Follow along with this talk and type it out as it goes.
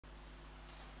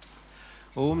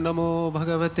Om Namo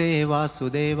Bhagavate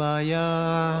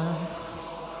Vasudevaya.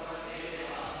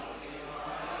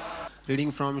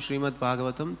 Reading from Srimad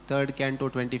Bhagavatam, 3rd Canto,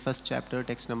 21st chapter,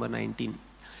 text number 19.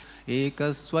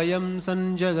 Ekasvayam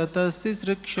sanjagatasya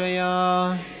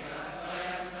srikshaya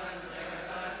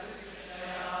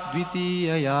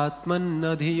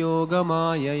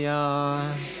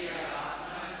dvitiyayatmannadhiyogamayaya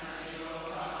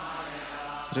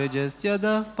srajasya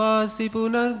dahpasi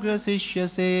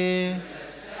punargrasishyase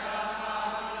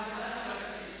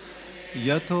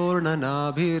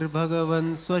yathornanabhir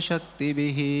bhagavan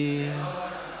swashaktibihi.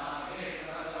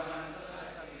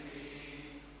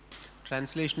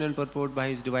 Translation and purport by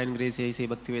His Divine Grace A.C.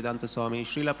 Bhaktivedanta Swami,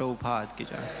 Srila Prabhupada ki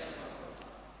jai.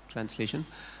 Translation.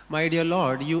 My dear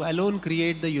Lord, you alone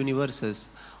create the universes.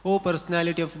 O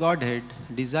Personality of Godhead,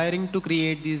 desiring to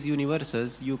create these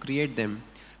universes, you create them,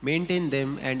 maintain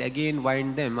them and again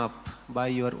wind them up by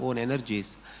your own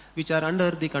energies, which are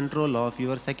under the control of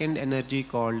your second energy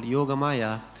called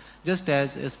Yogamaya, just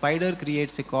as a spider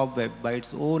creates a cobweb by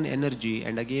its own energy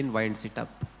and again winds it up.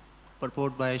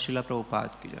 Purport by Srila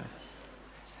Prabhupada ki jai.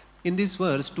 In this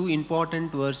verse, two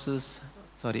important words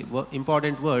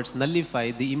nullify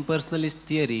the impersonalist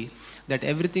theory that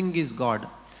everything is God.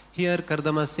 Here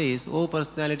Kardama says, O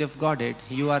Personality of Godhead,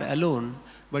 you are alone,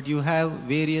 but you have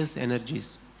various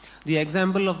energies. The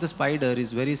example of the spider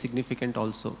is very significant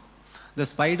also. The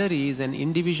spider is an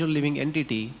individual living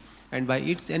entity, and by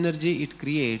its energy it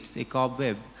creates a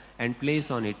cobweb and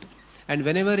plays on it. And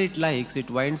whenever it likes,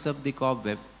 it winds up the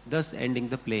cobweb, thus ending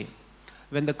the play.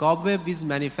 When the cobweb is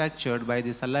manufactured by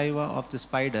the saliva of the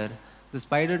spider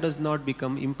does not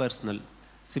become impersonal.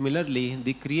 Similarly,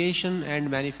 the creation and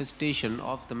manifestation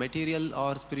of the material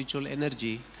or spiritual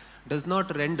energy does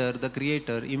not render the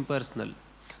creator impersonal.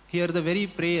 Here the very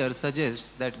prayer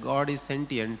suggests that God is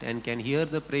sentient and can hear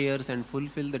the prayers and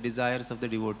fulfill the desires of the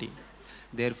devotee.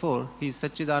 Therefore, He is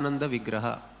Satchidananda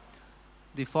Vigraha,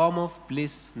 the form of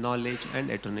bliss, knowledge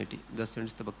and eternity. Thus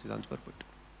ends the Bhaktivedanta purport.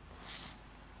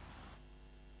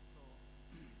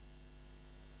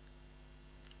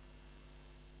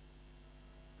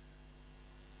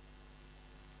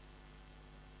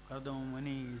 Kardama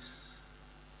Muni is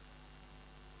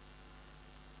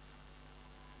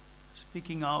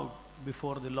speaking out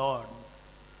before the Lord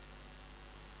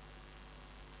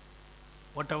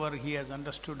whatever he has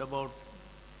understood about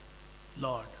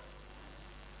Lord,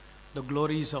 the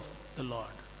glories of the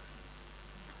Lord.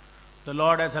 The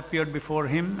Lord has appeared before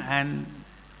him, and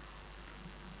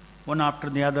one after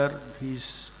the other he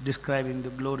is describing the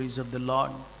glories of the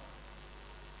Lord,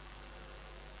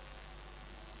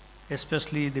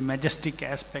 especially the majestic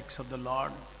aspects of the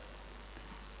Lord,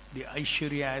 the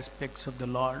Aishwarya aspects of the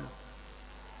Lord.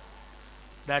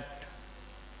 That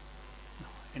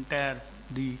entire,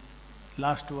 the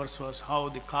last verse was how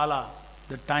the Kala,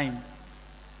 the time,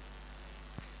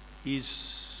 is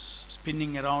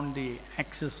spinning around the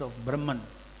axis of Brahman,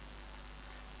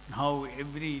 and how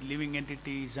every living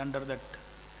entity is under that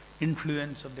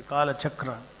influence of the Kala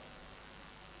Chakra.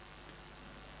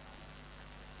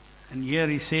 And here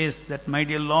he says that, my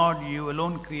dear Lord, you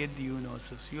alone create the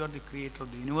universes. You are the creator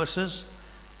of the universes,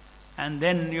 and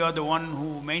then you are the one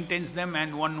who maintains them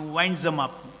and one who winds them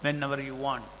up whenever you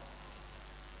want.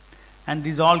 And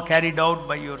this is all carried out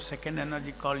by your second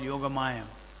energy called Yogamaya.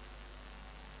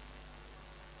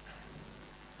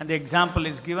 And the example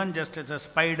is given just as a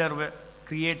spider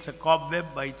creates a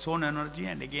cobweb by its own energy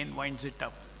and again winds it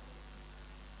up.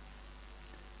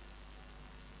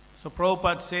 So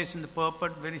Prabhupada says in the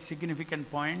purport, very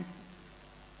significant point,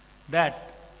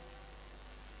 that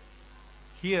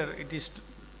here it is,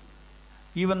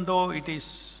 even though it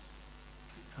is,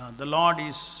 the Lord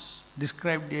is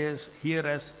described here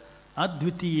as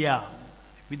Advitiya,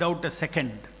 without a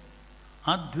second.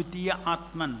 Advitiya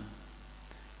Atman,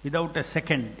 without a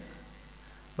second.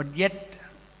 But yet,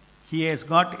 he has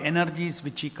got energies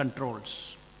which he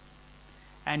controls.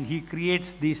 And he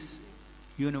creates these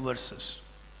universes.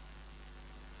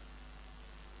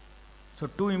 So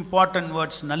two important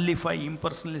words nullify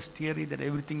impersonalist theory that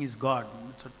everything is God.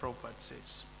 That's what Prabhupada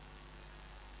says.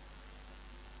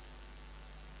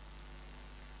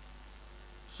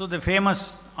 So the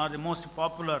famous or the most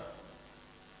popular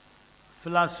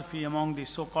philosophy among the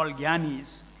so-called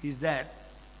Jnanis is that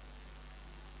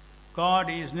God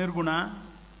is Nirguna,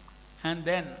 and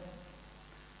then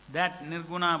that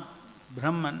Nirguna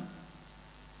Brahman,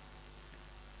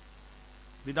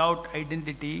 without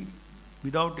identity,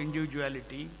 without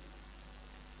individuality,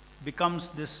 becomes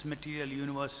this material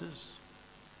universes,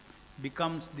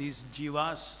 becomes these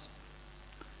jivas,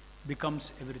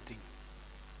 becomes everything.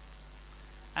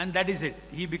 And that is it.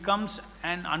 He becomes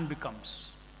and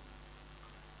unbecomes.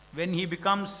 when he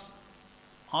becomes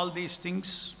all these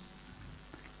things,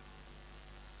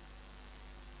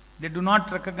 they do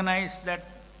not recognize that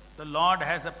the Lord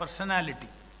has a personality.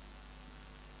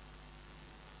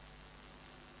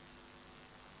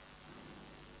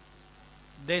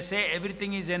 They say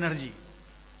everything is energy.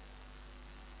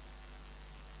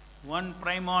 One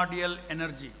primordial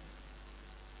energy.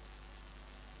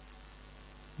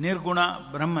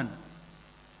 Nirguna Brahman.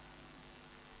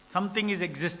 Something is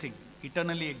existing,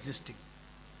 eternally existing.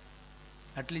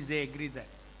 At least they agree that.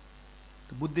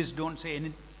 The Buddhists don't say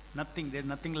nothing, there's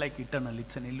nothing like eternal,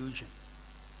 it's an illusion.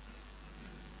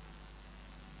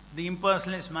 The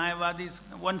impersonalists, Mayavadis,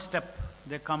 one step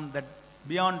they come that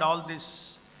beyond all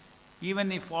this,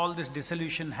 even if all this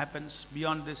dissolution happens,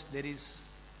 beyond this there is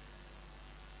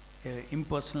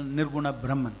impersonal Nirguna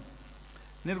Brahman.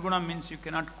 Nirguna means you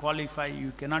cannot qualify,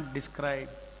 you cannot describe.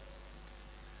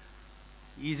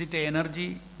 Is it an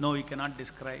energy? No, you cannot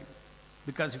describe.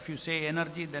 Because if you say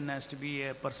energy, then has to be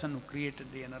a person who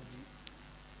created the energy.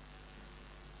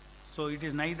 So it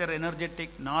is neither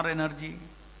energetic nor energy.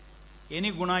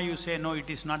 Any guna you say, no, it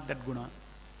is not that guna.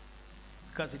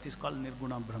 Because it is called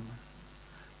Nirguna Brahman.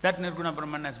 That Nirguna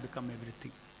Brahman has become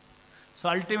everything. So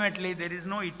ultimately there is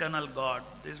no eternal God,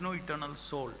 there is no eternal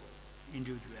soul,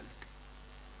 individuality.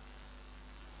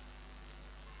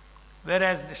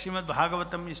 Whereas the Srimad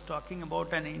Bhagavatam is talking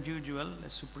about an individual, a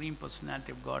supreme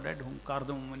personality of Godhead, whom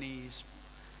Kardama Muni is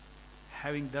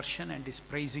having darshan and is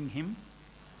praising him.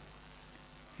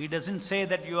 He doesn't say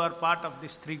that you are part of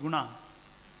this three guna.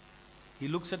 He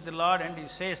looks at the Lord and he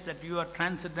says that you are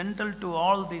transcendental to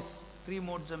all these three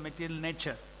modes of material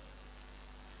nature.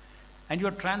 And you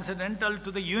are transcendental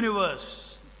to the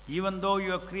universe. Even though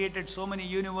you have created so many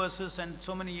universes and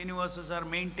so many universes are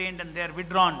maintained and they are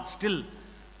withdrawn, still,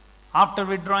 after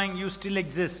withdrawing, you still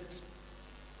exist.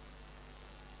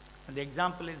 And the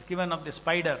example is given of the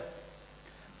spider.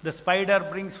 The spider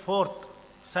brings forth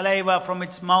saliva from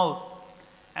its mouth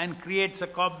and creates a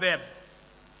cobweb.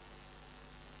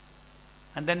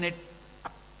 And then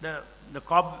the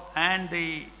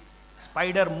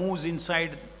spider moves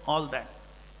inside all that.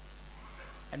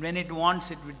 And when it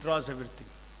wants, it withdraws everything.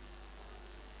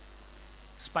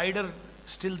 Spider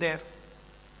still there.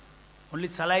 Only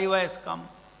saliva has come.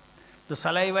 The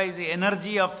saliva is the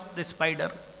energy of the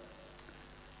spider.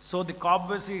 So the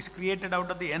cobweb is created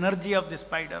out of the energy of the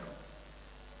spider.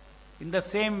 In the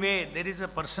same way, there is a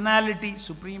personality,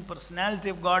 supreme personality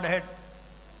of Godhead.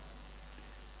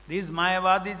 These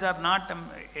Mayavadis are not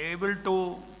able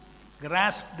to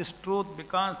grasp this truth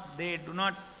because they do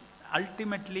not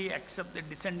ultimately accept the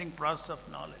descending process of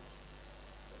knowledge.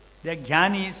 They are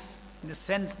jnanis, in the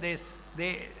sense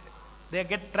they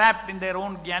get trapped in their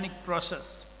own jnanic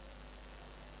process.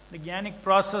 The jnanic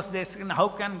process, they say, how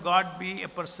can God be a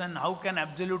person? How can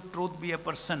absolute truth be a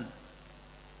person?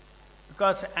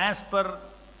 Because as per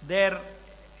their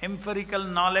empirical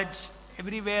knowledge,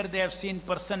 everywhere they have seen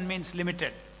person means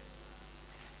limited.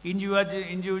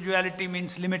 Individuality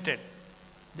means limited.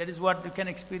 That is what you can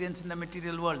experience in the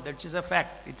material world. That is a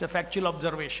fact. It's a factual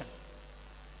observation.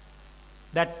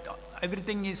 That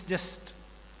everything is just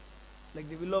like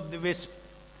the will of the wisp.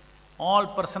 All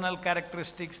personal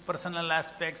characteristics, personal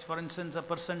aspects, for instance, a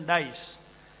person dies.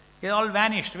 He all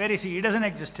vanished. Where is he? He doesn't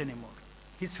exist anymore.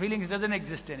 His feelings doesn't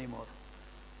exist anymore.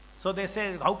 So they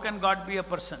say, how can God be a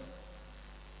person?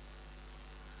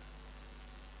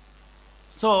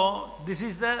 So this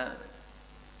is the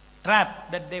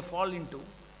trap that they fall into.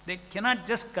 They cannot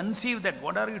just conceive that,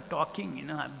 what are you talking?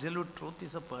 Absolute truth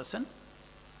is a person.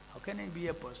 How can it be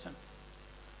a person?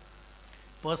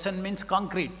 Person means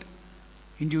concrete.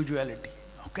 Individuality.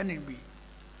 How can it be?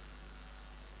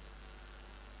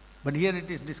 But here it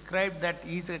is described that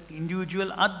he is an individual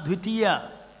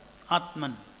Advitiya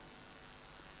Atman.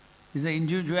 He is an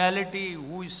individuality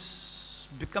who is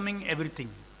becoming everything,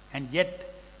 and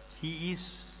yet he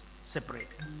is separate.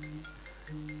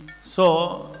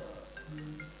 So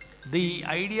the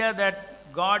idea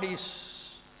that God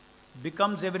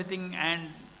becomes everything and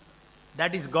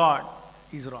that is God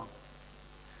is wrong.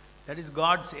 That is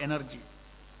God's energy.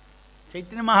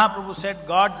 Chaitanya Mahaprabhu said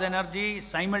God's energy is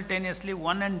simultaneously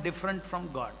one and different from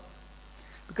God.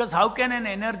 Because how can an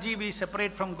energy be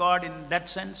separate from God in that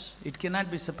sense? It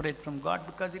cannot be separate from God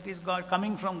because it is God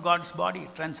coming from God's body,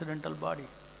 transcendental body.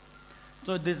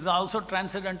 So this is also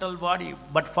transcendental body,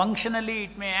 but functionally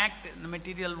it may act in the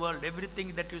material world.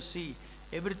 Everything that you see,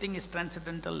 everything is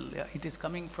transcendental. It is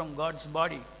coming from God's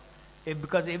body.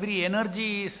 Because every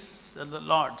energy is the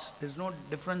Lord's. There is no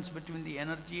difference between the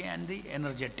energy and the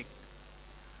energetic.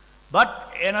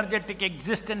 But energetic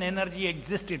exists and energy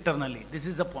exists eternally. This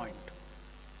is the point.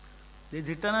 There is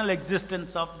eternal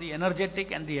existence of the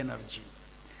energetic and the energy.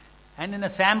 And in a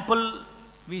sample,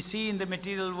 we see in the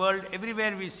material world,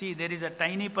 everywhere we see there is a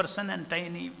tiny person and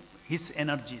tiny his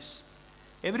energies.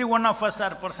 Every one of us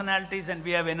are personalities and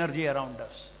we have energy around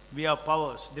us. We have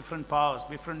powers, different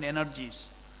energies.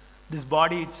 This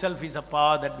body itself is a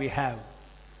power that we have.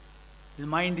 The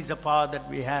mind is a power that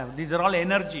we have. These are all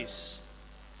energies.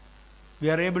 We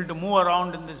are able to move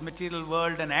around in this material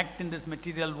world and act in this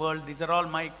material world. These are all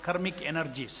my karmic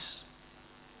energies.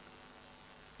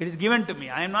 It is given to me.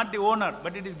 I am not the owner,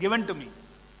 but it is given to me.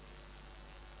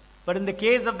 But in the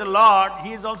case of the Lord,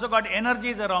 He has also got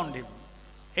energies around Him.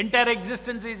 Entire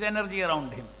existence is energy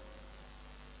around Him.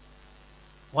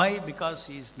 Why? Because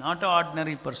He is not an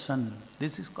ordinary person.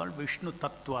 This is called Vishnu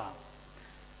Tattva.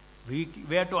 We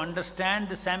have to understand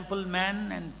the sample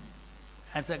man and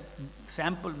as a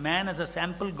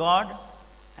sample God,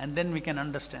 and then we can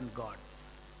understand God.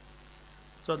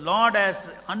 So Lord has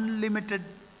unlimited,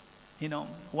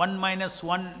 1 minus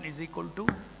 1 is equal to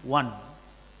 1.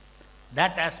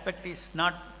 That aspect is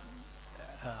not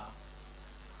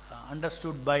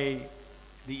understood by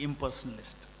the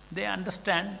impersonalist. They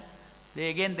understand,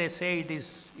 they say it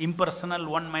is impersonal,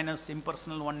 1 minus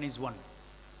impersonal 1 is 1.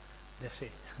 They say.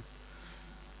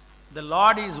 The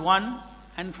Lord is one,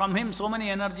 and from Him so many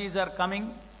energies are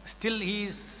coming, still He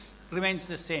remains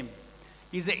the same.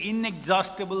 He is an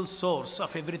inexhaustible source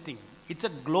of everything. It's a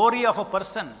glory of a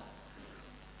person.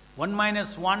 1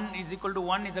 minus 1 is equal to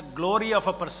 1 is a glory of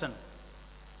a person.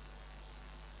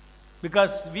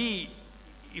 Because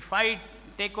if I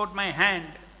take out my hand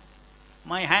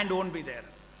won't be there.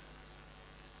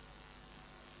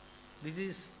 This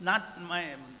is not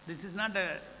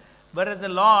whereas the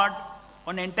Lord,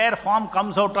 one entire form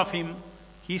comes out of Him,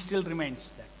 He still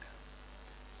remains that.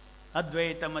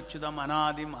 Advaitam Achyudam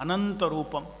Anadim Ananta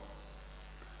Rupam.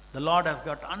 The Lord has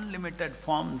got unlimited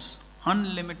forms,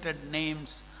 unlimited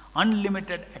names,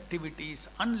 unlimited activities,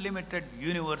 unlimited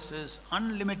universes,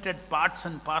 unlimited parts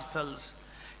and parcels.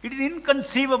 It is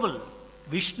inconceivable.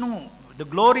 Vishnu, the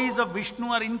glories of Vishnu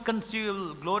are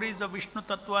inconceivable. Glories of Vishnu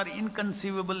Tattva are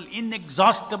inconceivable,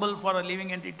 inexhaustible for a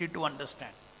living entity to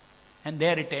understand. And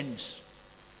there it ends.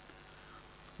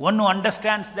 One who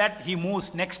understands that, he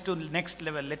moves next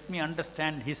level. Let me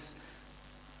understand his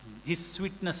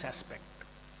sweetness aspect.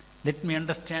 Let me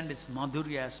understand his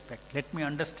madhurya aspect. Let me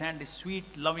understand his sweet,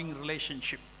 loving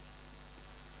relationship.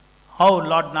 How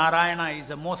Lord Narayana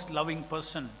is a most loving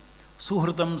person.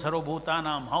 Suhrutam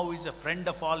Sarvabhutanam. How he is a friend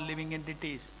of all living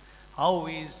entities. How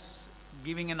he is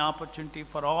giving an opportunity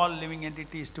for all living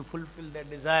entities to fulfill their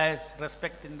desires,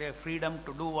 respecting their freedom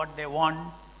to do what they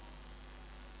want.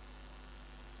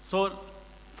 So,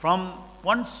 from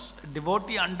once a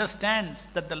devotee understands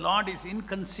that the Lord is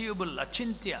inconceivable,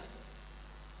 achintya,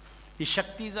 His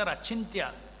Shaktis are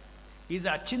achintya, He is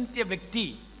achintya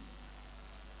Vyakti.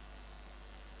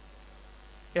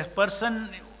 A person,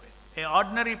 an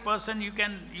ordinary person,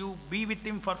 you be with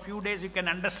him for a few days, you can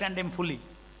understand him fully,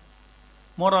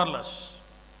 more or less.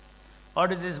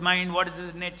 What is his mind, what is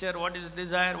his nature, what is his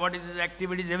desire, what is his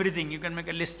activities, everything. You can make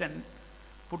a list and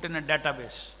put in a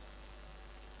database.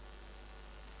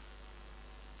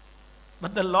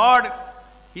 But the Lord,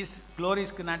 His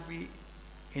glories cannot be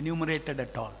enumerated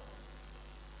at all.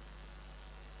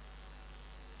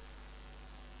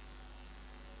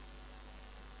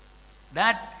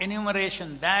 That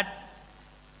enumeration, that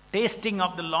tasting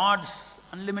of the Lord's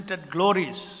unlimited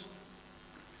glories,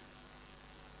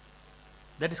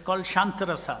 that is called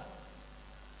Shantarasa.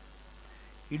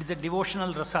 It is a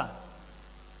devotional rasa.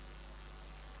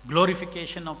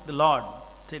 Glorification of the Lord.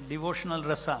 It's a devotional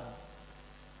rasa.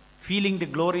 Feeling the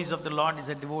glories of the Lord is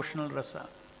a devotional rasa.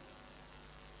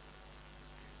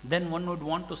 Then one would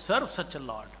want to serve such a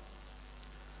Lord.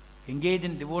 Engage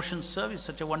in devotion service,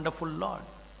 such a wonderful Lord.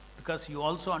 Because you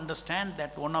also understand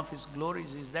that one of His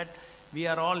glories is that we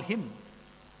are all Him.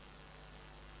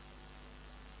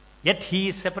 Yet He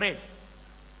is separate.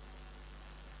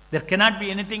 There cannot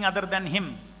be anything other than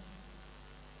Him.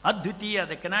 Advitiya,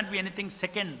 there cannot be anything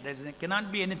second. There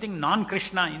cannot be anything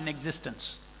non-Krishna in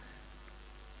existence.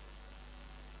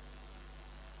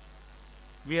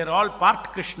 We are all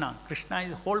part Krishna. Krishna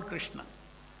is whole Krishna.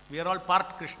 We are all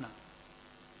part Krishna.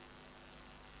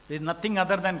 There is nothing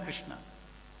other than Krishna.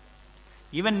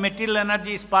 Even material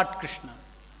energy is part Krishna.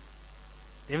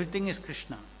 Everything is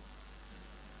Krishna.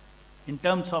 In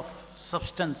terms of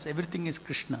substance, everything is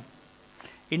Krishna.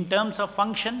 In terms of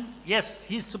function, yes,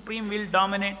 His supreme will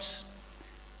dominates.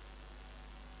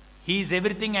 He is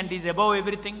everything and He is above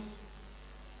everything.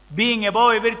 Being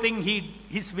above everything,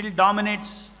 His will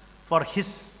dominates for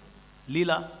His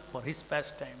Leela, for His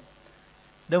pastime.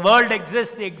 The world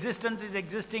exists, the existence is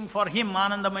existing for him,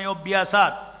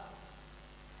 Anandamayobhyasat.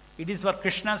 It is for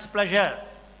Krishna's pleasure.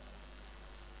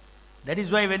 That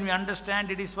is why when we understand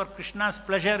it is for Krishna's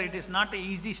pleasure, it is not an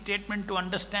easy statement to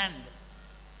understand.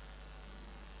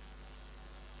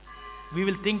 We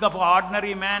will think of an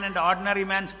ordinary man and ordinary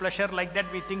man's pleasure like that,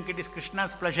 we think it is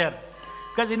Krishna's pleasure.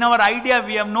 Because in our idea,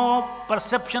 we have no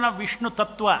perception of Vishnu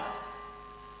Tattva.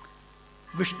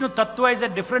 Vishnu Tattva is a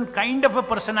different kind of a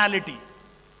personality.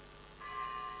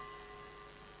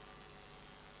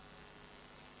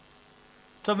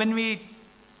 So when we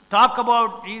talk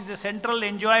about he is a central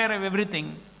enjoyer of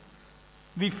everything,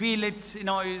 we feel it's,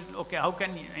 okay, how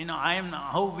can,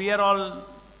 how we are all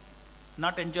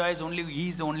not enjoyers, only he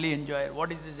is the only enjoyer.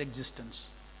 What is his existence?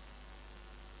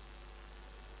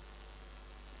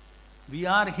 We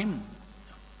are him.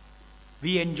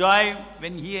 We enjoy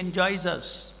when he enjoys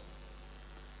us.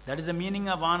 That is the meaning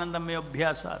of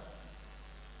Anandamayobhyasat.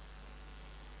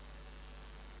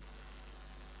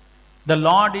 The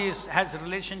Lord has a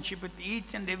relationship with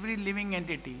each and every living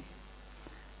entity,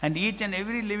 and each and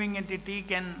every living entity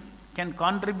can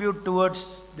contribute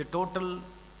towards the total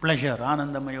pleasure,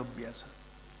 Anandamayobhyasat.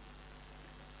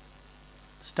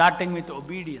 Starting with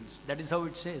obedience, that is how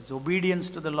it says,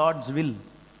 obedience to the Lord's will,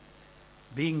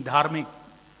 being dharmic.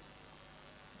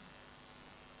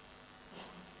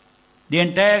 The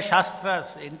entire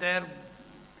Shastras,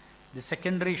 the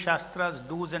secondary Shastras,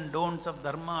 do's and don'ts of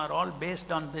Dharma are all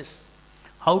based on this.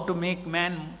 How to make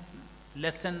man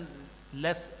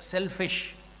less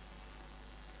selfish,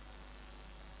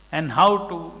 and how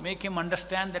to make him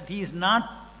understand that he is not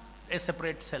a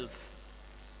separate self.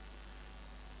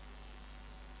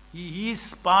 He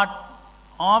is part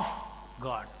of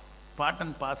God, part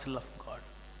and parcel of God.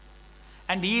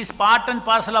 And he is part and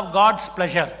parcel of God's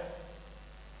pleasure.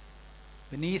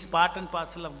 When he is part and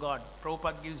parcel of God,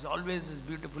 Prabhupada gives always this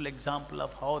beautiful example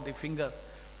of how the finger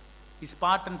is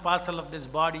part and parcel of this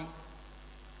body,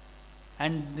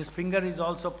 and this finger is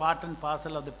also part and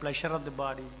parcel of the pleasure of the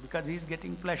body, because he is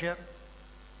getting pleasure,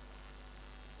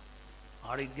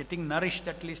 or is getting nourished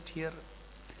at least here.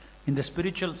 In the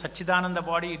spiritual Satchidananda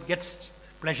body, it gets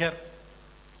pleasure.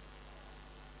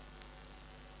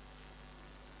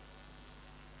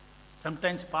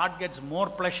 Sometimes part gets more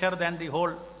pleasure than the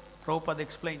whole, Prabhupada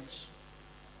explains.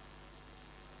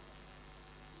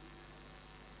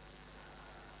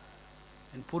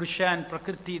 And Purusha and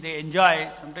Prakriti, they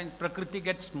enjoy. Sometimes Prakriti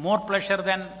gets more pleasure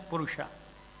than Purusha.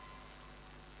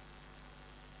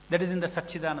 That is in the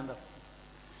Satchidananda.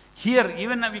 Here,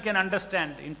 even we can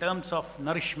understand in terms of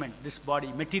nourishment, this body,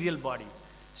 material body.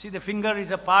 See, the finger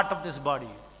is a part of this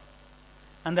body.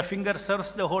 And the finger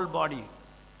serves the whole body.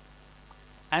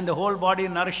 And the whole body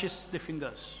nourishes the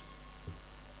fingers.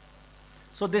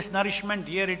 So this nourishment,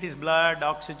 here it is blood,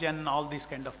 oxygen, all these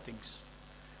kind of things.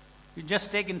 You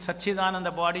just take in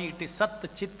Satchidananda body, it is Sat,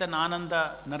 Chit and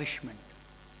Ananda nourishment.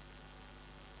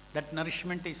 That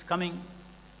nourishment is coming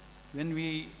when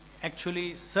we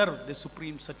actually serve the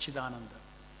Supreme Satchidananda.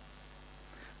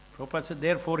 Prabhupada said,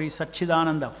 therefore he is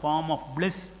Satchidananda, form of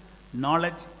bliss,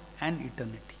 knowledge and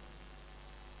eternity.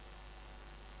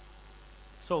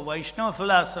 So Vaishnava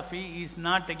philosophy is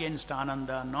not against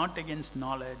Ananda, not against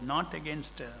knowledge, not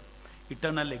against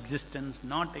eternal existence,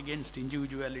 not against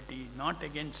individuality, not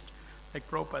against, like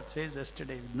Prabhupada says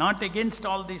yesterday, not against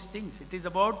all these things. It is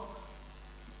about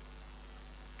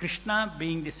Krishna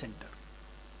being the center.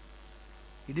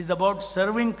 It is about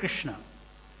serving Krishna's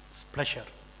pleasure.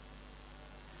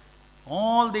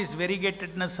 All these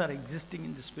variegatedness are existing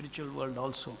in the spiritual world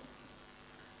also.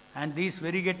 And these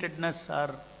variegatedness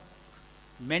are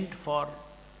meant for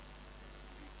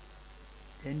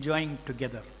enjoying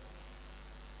together.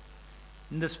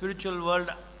 In the spiritual world,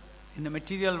 in the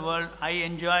material world, I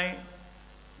enjoy,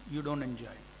 you don't enjoy.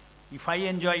 If I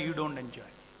enjoy, you don't enjoy.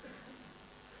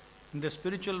 In the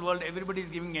spiritual world, everybody is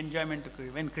giving enjoyment to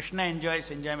Krishna. When Krishna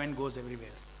enjoys, enjoyment goes everywhere.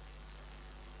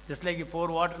 Just like you pour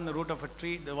water in the root of a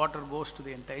tree, the water goes to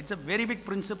the entire. It's a very big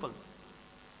principle.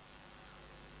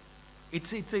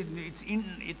 It's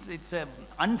an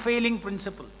unfailing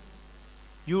principle.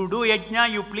 You do yajna,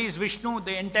 you please Vishnu,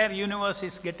 the entire universe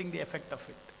is getting the effect of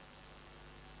it.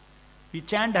 You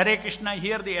chant Hare Krishna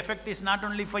here, the effect is not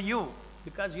only for you,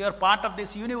 because you are part of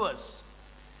this universe.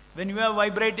 When you are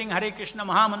vibrating Hare Krishna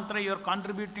Mahamantra, you are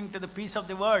contributing to the peace of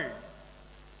the world.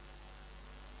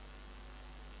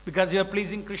 Because you are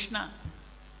pleasing Krishna.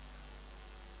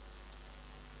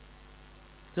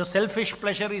 So selfish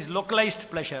pleasure is localized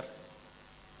pleasure.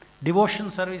 Devotion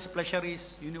service pleasure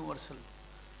is universal.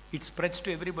 It spreads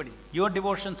to everybody. Your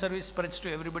devotion service spreads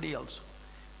to everybody also.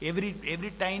 Every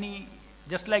tiny,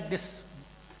 just like this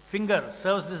finger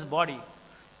serves this body.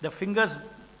 The finger's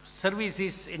service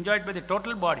is enjoyed by the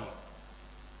total body.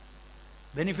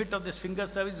 Benefit of this finger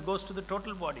service goes to the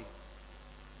total body.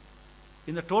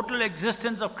 In the total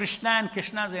existence of Krishna and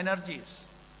Krishna's energies.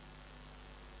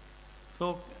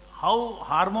 So, how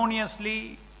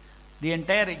harmoniously the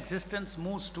entire existence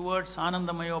moves towards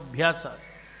Anandamaya Abhyasa.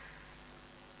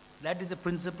 That is the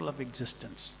principle of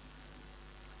existence.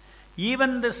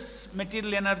 Even this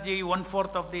material energy,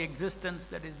 1/4 of the existence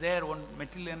that is there, one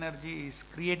material energy is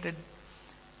created.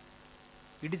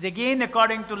 It is again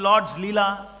according to Lord's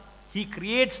Leela. He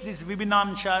creates these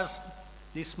Vibhinamshas,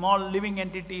 these small living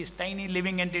entities, tiny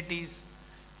living entities,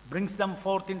 brings them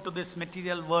forth into this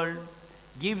material world,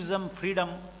 gives them freedom,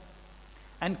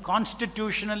 and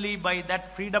constitutionally by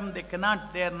that freedom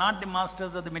they are not the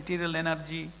masters of the material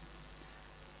energy.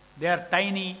 They are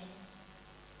tiny.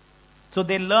 So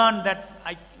they learn that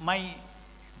I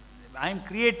am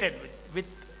created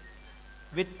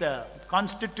with the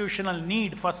constitutional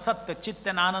need for Sat, Chit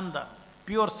and Ananda,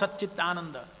 pure Sat, Chit,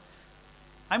 Ananda.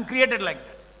 I am created like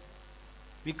that.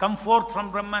 We come forth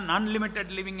from Brahman,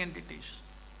 unlimited living entities.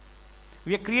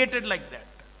 We are created like that.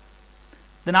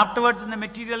 Then afterwards in the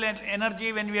material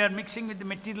energy, when we are mixing with the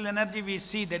material energy, we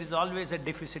see there is always a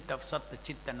deficit of Sat,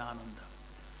 Chit and Ananda.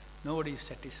 Nobody is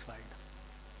satisfied.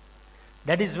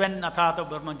 That is when Athato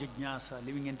Brahma Jignasa,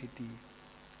 living entity,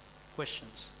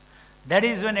 questions. That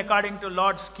is when, according to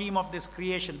Lord's scheme of this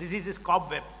creation, this is his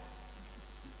cobweb.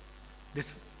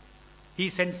 He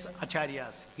sends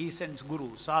acharyas, he sends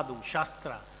guru, sadhu,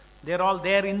 shastra. They are all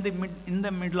there in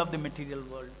the middle of the material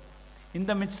world, in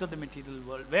the midst of the material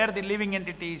world, where the living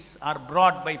entities are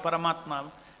brought by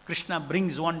Paramatma. Krishna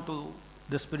brings one to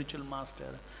the spiritual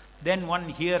master. Then one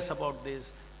hears about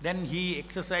this. Then he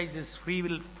exercises free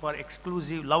will for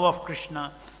exclusive love of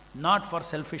Krishna, not for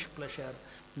selfish pleasure,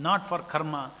 not for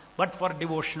karma, but for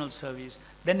devotional service.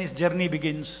 Then his journey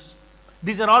begins.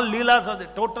 These are all leelas of the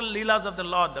total leelas of the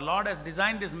Lord. The Lord has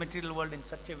designed this material world in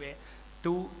such a way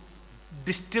to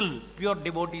distill pure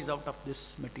devotees out of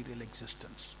this material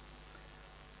existence.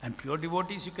 And pure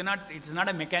devotees, it is not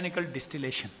a mechanical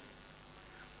distillation.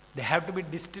 They have to be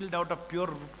distilled out of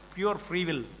pure free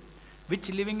will. Which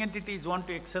living entities want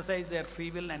to exercise their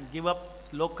free will and give up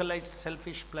localized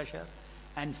selfish pleasure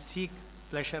and seek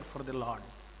pleasure for the Lord?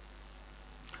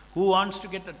 Who wants to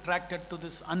get attracted to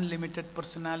this unlimited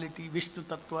personality, Vishnu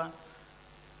Tattva?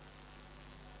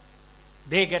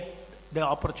 They get the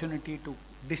opportunity to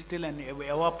distill and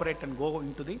evaporate and go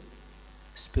into the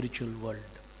spiritual world.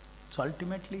 So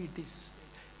ultimately it is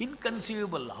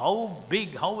inconceivable how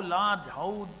big, how large,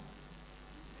 how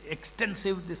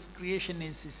extensive this creation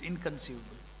is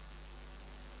inconceivable.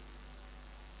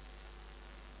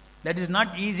 That is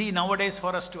not easy nowadays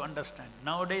for us to understand.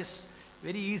 Nowadays,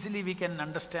 very easily we can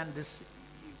understand this,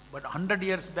 but 100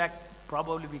 years back,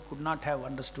 probably we could not have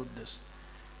understood this.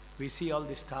 We see all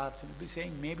the stars, and we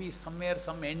saying maybe somewhere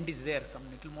some end is there, some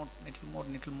little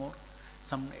more.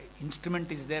 Some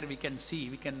instrument is there, we can see,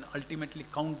 we can ultimately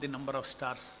count the number of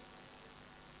stars.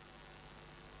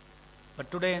 But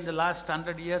today, in the last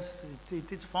 100 years,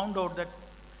 it is found out that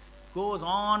goes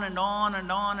on and on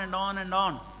and on and on and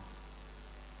on.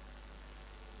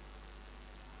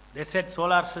 They said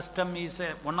solar system is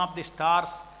one of the stars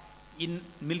in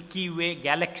Milky Way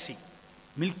galaxy.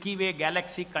 Milky Way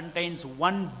galaxy contains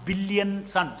 1 billion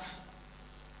suns.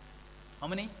 How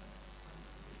many?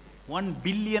 1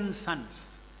 billion suns.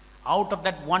 Out of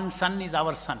that one sun is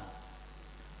our sun.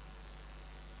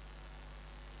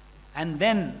 And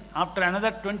then, after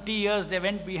another 20 years, they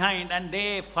went behind and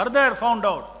they further found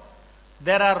out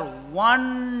there are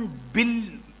 1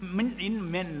 billion,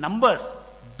 in numbers,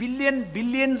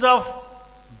 billions of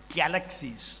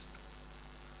galaxies.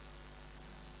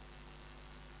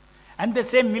 And they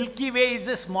say Milky Way is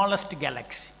the smallest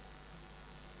galaxy.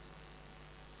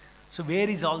 So where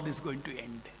is all this going to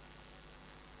end?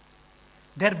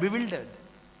 They are bewildered.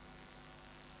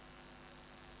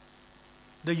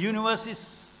 The universe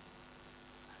is,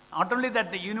 not only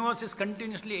that, the universe is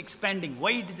continuously expanding.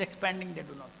 Why it is expanding, they do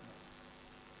not know.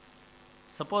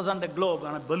 Suppose on the globe,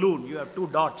 on a balloon, you have 2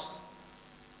 dots.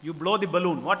 You blow the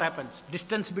balloon, what happens?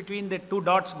 Distance between the 2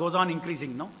 dots goes on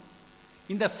increasing, no?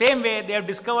 In the same way, they have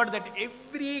discovered that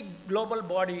every global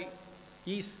body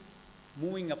is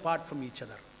moving apart from each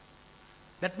other.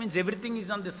 That means everything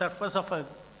is on the surface of a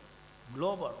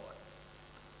globe or what?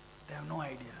 They have no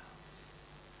idea.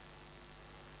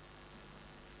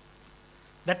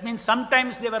 That means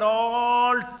sometimes they were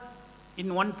all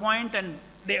in one point and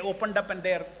they opened up and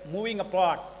they are moving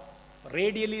apart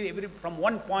radially from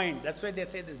one point. That's why they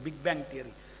say this Big Bang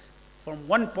theory. From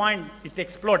one point it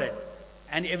exploded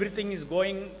and everything is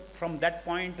going from that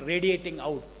point, radiating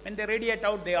out. When they radiate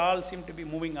out, they all seem to be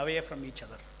moving away from each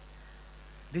other.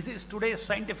 This is today's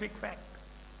scientific fact.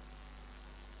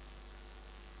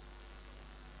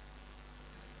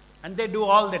 And they do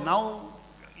all that. Now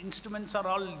instruments are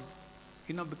all,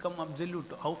 become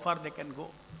absolute, how far they can go.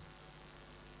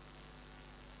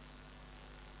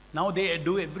 Now they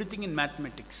do everything in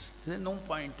mathematics. There is no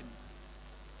point in it.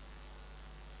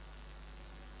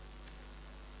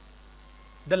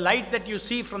 The light that you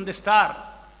see from the star,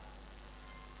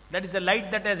 that is the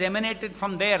light that has emanated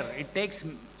from there. It takes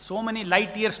so many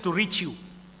light years to reach you.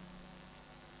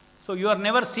 So you are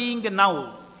never seeing the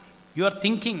now. You are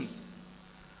thinking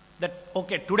that,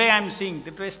 okay, today I am seeing,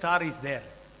 today's star is there.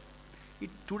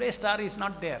 Today's star is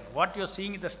not there. What you are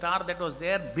seeing is the star that was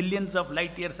there billions of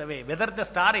light years away. Whether the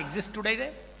star exists today,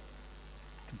 at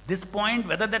this point,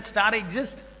 whether that star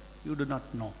exists, you do not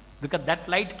know. Because that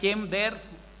light came there,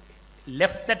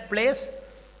 left that place,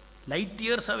 light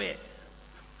years away.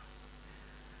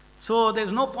 So there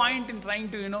is no point in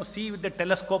trying to, see with the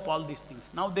telescope all these things.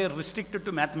 Now they are restricted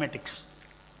to mathematics.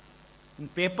 In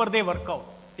paper they work out.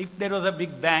 If there was a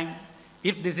big bang,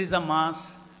 if this is a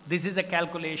mass, this is a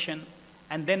calculation,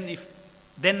 and then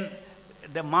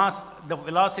the mass, the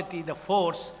velocity, the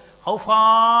force, how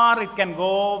far it can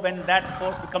go when that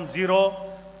force becomes zero,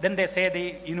 then they say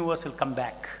the universe will come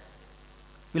back,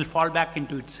 will fall back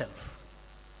into itself.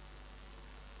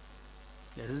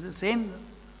 This is the same.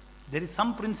 There is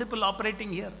some principle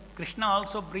operating here. Krishna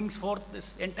also brings forth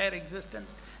this entire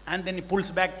existence, and then he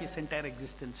pulls back his entire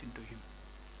existence into him.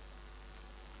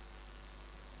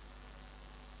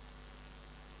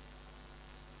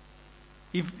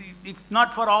 If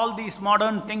not for all these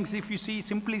modern things, if you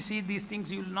simply see these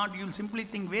things, you'll simply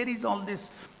think, where is all this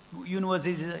universe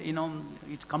is,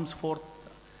 it comes forth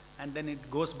and then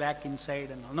it goes back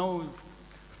inside. And no,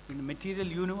 in the material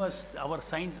universe, our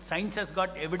science has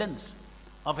got evidence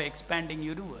of an expanding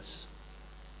universe.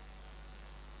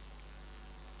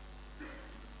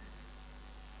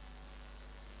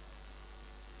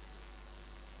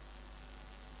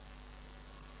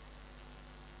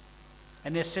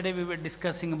 And yesterday we were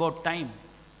discussing about time.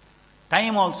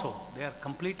 Time also, they are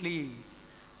completely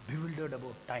bewildered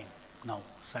about time now,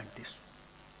 scientists.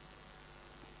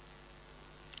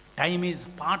 Time is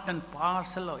part and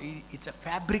parcel, it's a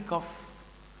fabric of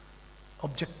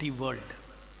objective world.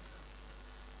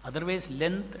 Otherwise,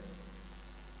 length,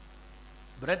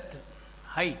 breadth,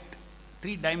 height,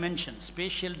 3 dimensions,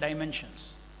 spatial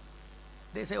dimensions.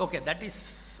 They say, okay, that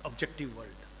is objective world.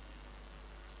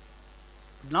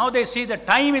 Now they see that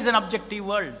time is an objective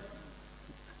world,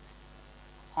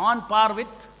 on par with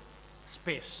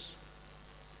space.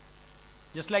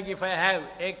 Just like if I have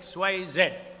X, Y,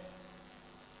 Z.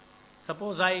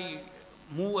 Suppose I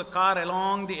move a car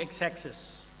along the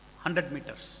X-axis, 100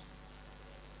 meters.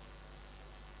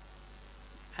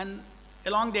 And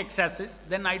along the X-axis,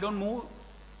 then I don't move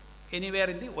anywhere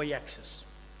in the Y-axis.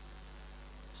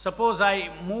 Suppose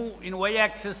I move in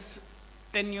Y-axis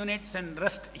 10 units and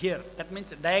rest here. That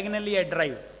means diagonally I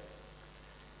drive.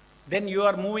 Then you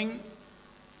are moving,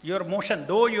 your motion,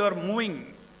 though you are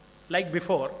moving like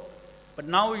before, but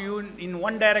now in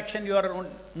one direction you are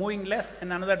moving less,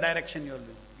 in another direction you are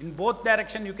moving. In both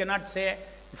directions you cannot say,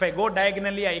 if I go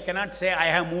diagonally, I cannot say I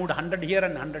have moved 100 here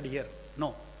and 100 here.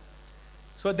 No.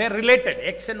 So they are related.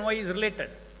 X and Y is related.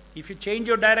 If you change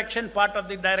your direction, part of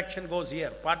the direction goes here,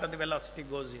 part of the velocity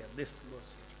goes here, this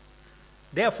goes here.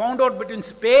 They have found out between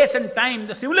space and time,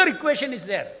 the similar equation is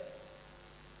there.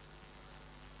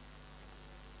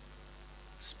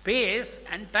 Space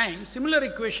and time, similar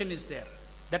equation is there.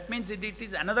 That means it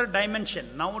is another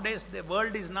dimension. Nowadays, the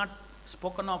world is not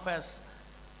spoken of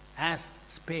as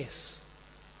space.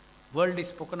 World is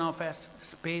spoken of as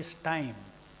space-time.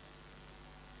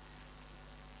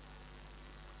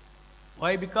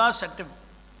 Why? Because at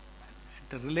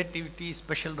relativity,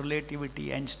 special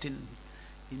relativity, Einstein,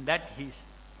 in that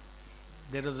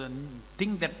there is a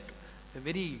thing that a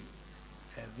very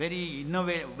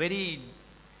innovative, very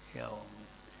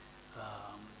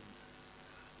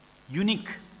unique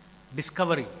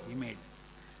discovery he made.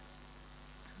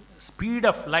 Speed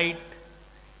of light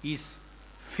is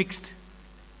fixed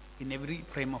in every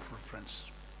frame of reference.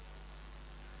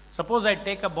 Suppose I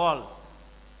take a ball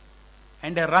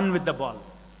and I run with the ball.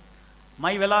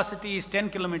 My velocity is 10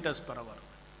 kilometers per hour.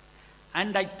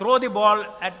 And I throw the ball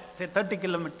at, say, 30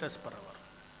 kilometers per hour.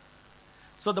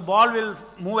 So the ball will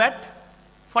move at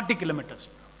 40 kilometers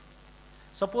per hour.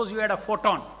 Suppose you had a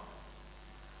photon.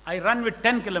 I run with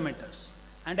 10 kilometers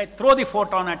and I throw the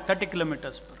photon at 30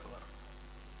 kilometers per hour.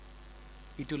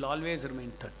 It will always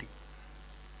remain 30.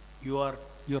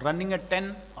 You You're running at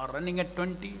 10 or running at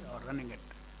 20 or running at...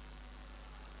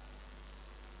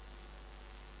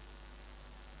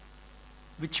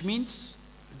 Which means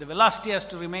the velocity has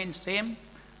to remain same,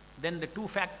 then the two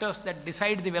factors that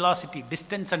decide the velocity,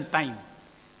 distance and time,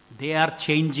 they are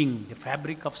changing. The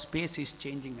fabric of space is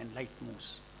changing when light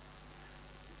moves.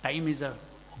 Time is an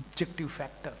objective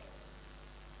factor.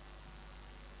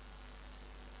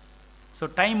 So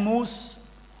time moves,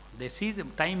 they see the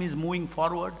time is moving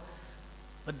forward,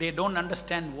 but they don't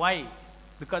understand why,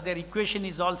 because their equation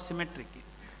is all symmetric.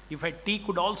 If a t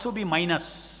could also be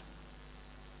minus,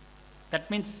 that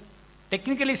means,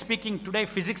 technically speaking, today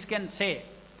physics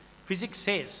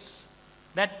says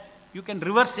that you can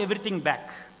reverse everything back.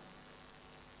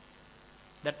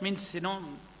 That means,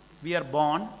 we are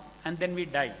born and then we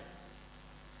die.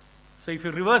 So if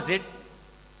you reverse it,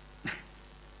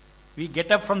 we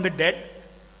get up from the dead,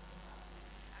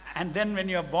 and then when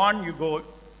you are born,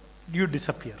 you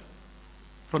disappear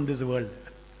from this world.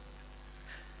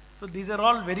 So these are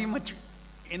all very much,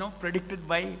 predicted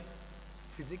by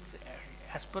physics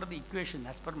as per the equation,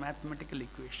 as per mathematical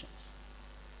equations.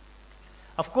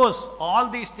 Of course, all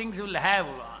these things will have,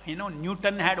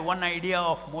 Newton had one idea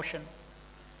of motion.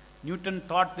 Newton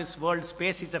thought this world,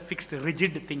 space is a fixed,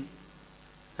 rigid thing.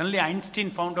 Suddenly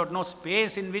Einstein found out, no,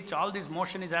 space in which all this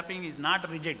motion is happening is not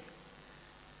rigid.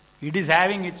 It is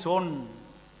having its own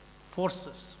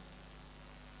forces.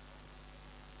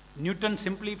 Newton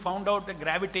simply found out the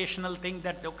gravitational thing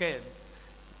that, okay,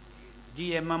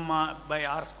 G/mm by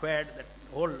r squared, that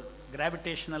whole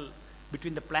gravitational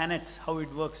between the planets, how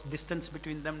it works, distance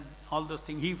between them, all those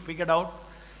things, he figured out.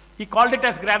 He called it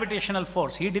as gravitational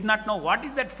force. He did not know what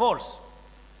is that force.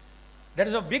 There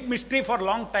is a big mystery for a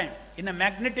long time. In a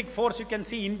magnetic force, you can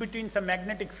see in between some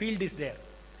magnetic field is there.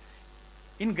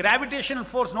 In gravitational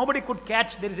force, nobody could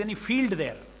catch there is any field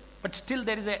there, but still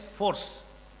there is a force.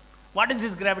 What is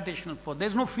this gravitational force? There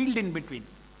is no field in between.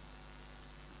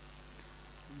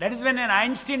 That is when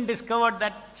Einstein discovered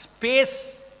that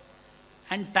space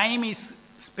and time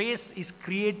space is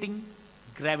creating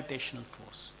gravitational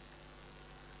force.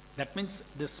 That means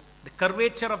the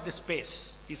curvature of the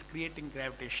space is creating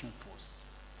gravitational force.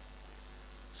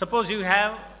 Suppose you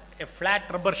have a flat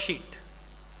rubber sheet,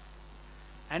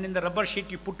 and in the rubber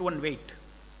sheet you put one weight.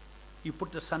 You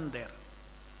put the sun there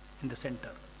in the center,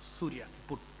 Surya,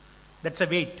 that's a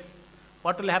weight.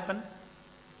 What will happen?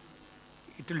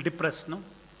 It will depress, no?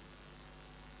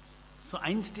 So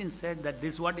Einstein said that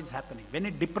this is what is happening. When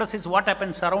it depresses, what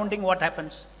happens? Surrounding, what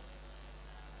happens?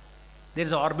 There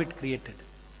is an orbit created.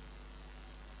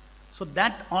 So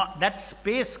that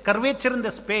space, curvature in the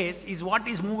space is what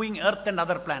is moving Earth and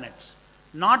other planets.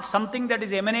 Not something that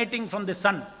is emanating from the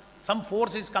sun. Some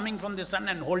force is coming from the sun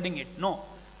and holding it. No.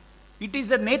 It is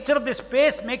the nature of the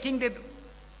space making the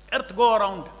Earth go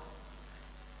around.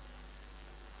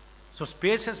 So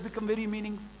space has become very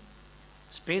meaningful.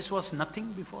 Space was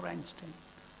nothing before Einstein,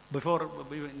 before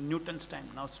Newton's time.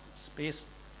 Now space.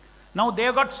 Now they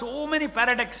have got so many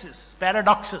paradoxes.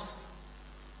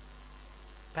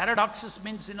 Paradoxes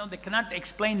means, they cannot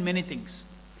explain many things.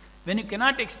 When you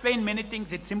cannot explain many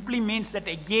things, it simply means that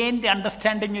again the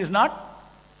understanding is not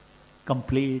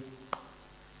complete.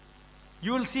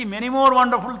 You will see many more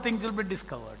wonderful things will be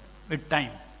discovered with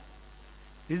time.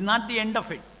 This is not the end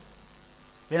of it.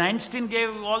 When Einstein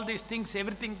gave all these things,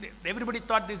 everything, everybody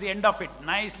thought this is the end of it.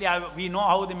 Nicely, we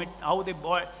know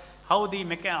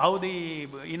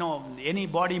any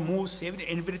body moves,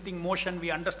 everything motion.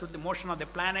 We understood the motion of the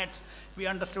planets. We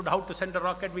understood how to send a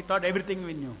rocket. We thought everything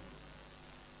we knew.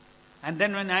 And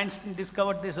then when Einstein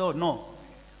discovered this, oh no,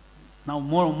 now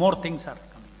more things are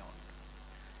coming out.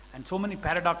 And so many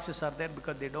paradoxes are there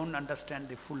because they don't understand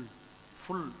the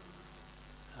full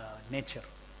nature.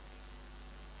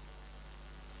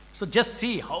 So just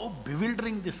see how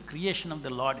bewildering this creation of the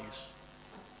Lord is.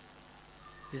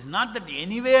 It's not that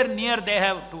anywhere near they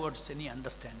have towards any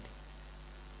understanding.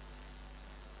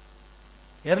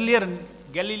 Earlier,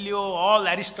 Galileo, all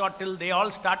Aristotle, they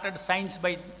all started science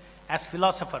as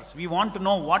philosophers. We want to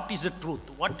know what is the truth,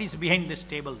 what is behind this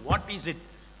table, what is it.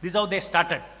 This is how they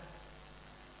started.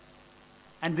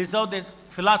 And this is how this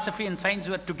philosophy and science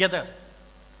were together.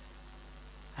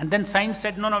 And then science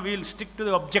said, no, we will stick to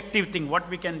the objective thing, what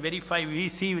we can verify, we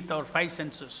see with our five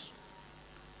senses.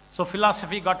 So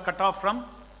philosophy got cut off from,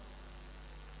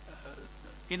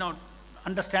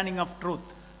 understanding of truth.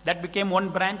 That became one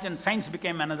branch and science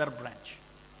became another branch.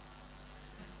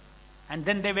 And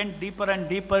then they went deeper and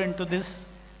deeper into this.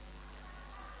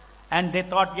 And they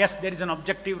thought, yes, there is an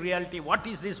objective reality. What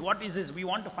is this? What is this? We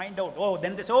want to find out. Oh,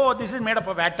 then they say, oh, this is made up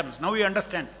of atoms. Now we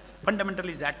understand.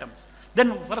 Fundamentally is atoms.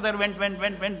 Then further went,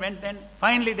 and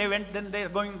finally they went, then they are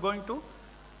going to,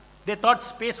 they thought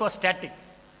space was static.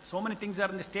 So many things are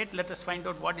in the state, let us find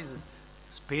out what is it.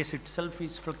 Space itself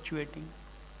is fluctuating.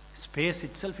 Space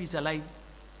itself is alive.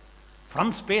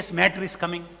 From space matter is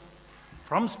coming.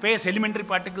 From space elementary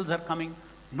particles are coming.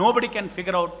 Nobody can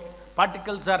figure out.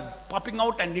 Particles are popping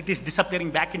out and it is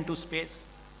disappearing back into space.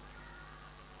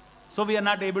 So we are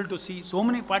not able to see. So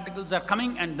many particles are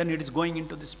coming and then it is going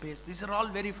into the space. These are all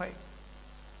verified.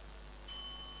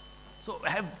 So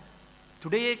I have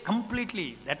today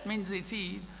completely, that means you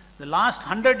see, the last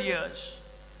 100 years,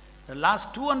 the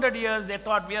last 200 years, they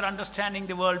thought we are understanding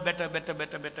the world better.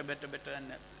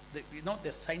 And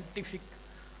the scientific,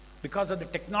 because of the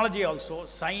technology also,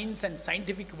 science and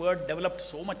scientific word developed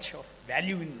so much of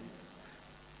value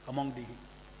among the,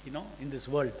 in this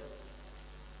world.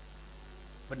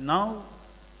 But now,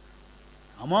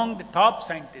 among the top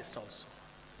scientists also,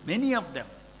 many of them,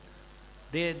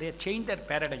 they change their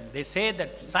paradigm. They say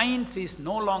that science is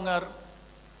no longer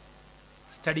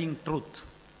studying truth.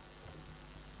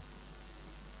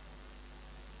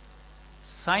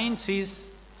 Science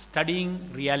is studying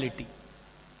reality,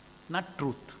 not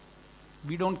truth.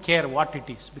 We don't care what it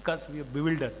is because we are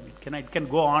bewildered. It can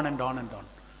go on and on and on.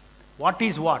 What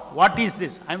is what? What is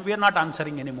this? We are not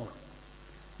answering anymore.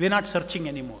 We are not searching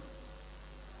anymore.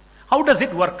 How does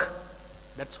it work?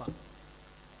 That's all.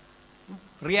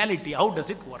 Reality, how does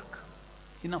it work?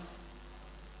 Enough.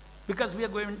 Because we are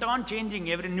going on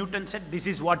changing. Every Newton said, this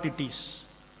is what it is.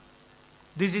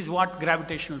 This is what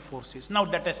gravitational force is. Now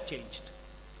that has changed.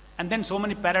 And then so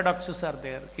many paradoxes are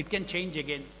there. It can change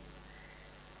again.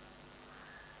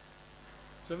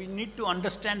 So we need to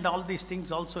understand all these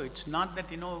things also. It's not that,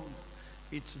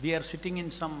 we are sitting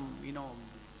in some,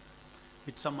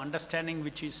 with some understanding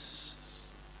which is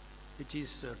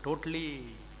totally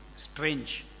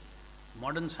strange.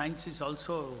 Modern science is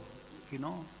also,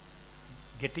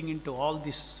 getting into all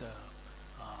these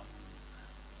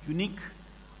unique,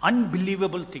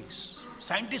 unbelievable things.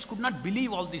 Scientists could not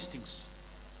believe all these things.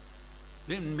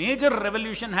 When major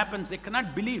revolution happens, they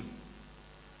cannot believe.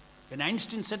 When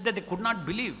Einstein said that, they could not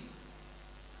believe.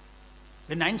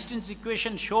 When Einstein's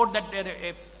equation showed that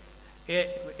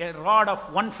a rod of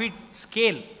 1 foot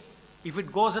scale, if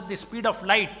it goes at the speed of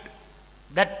light,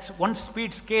 that 1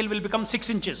 speed scale will become 6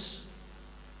 inches.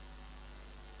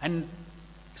 And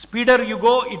speeder you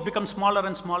go, it becomes smaller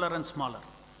and smaller and smaller.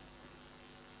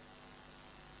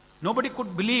 Nobody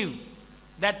could believe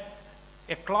that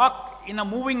a clock in a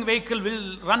moving vehicle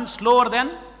will run slower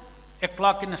than a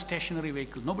clock in a stationary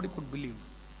vehicle. Nobody could believe.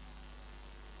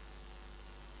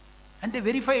 And they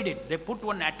verified it. They put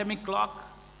one atomic clock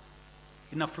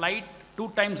in a flight,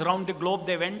 2 times around the globe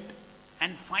they went,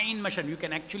 and fine measure. You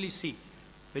can actually see.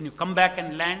 When you come back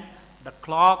and land, the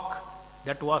clock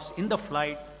that was in the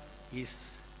flight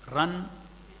is run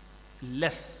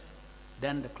less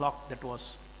than the clock that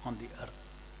was on the earth,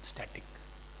 static.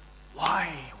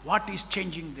 Why? What is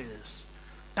changing this?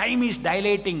 Time is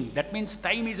dilating. That means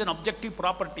time is an objective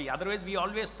property. Otherwise, we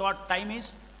always thought time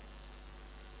is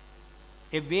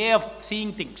a way of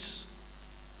seeing things.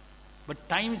 But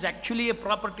time is actually a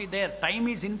property there. Time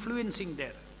is influencing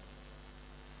there.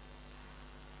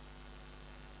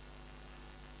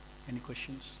 Any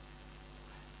questions?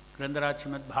 Grandaraj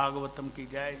Srimad Bhagavatam ki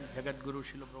jai, Jagat Guru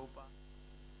Srila Prabhupada.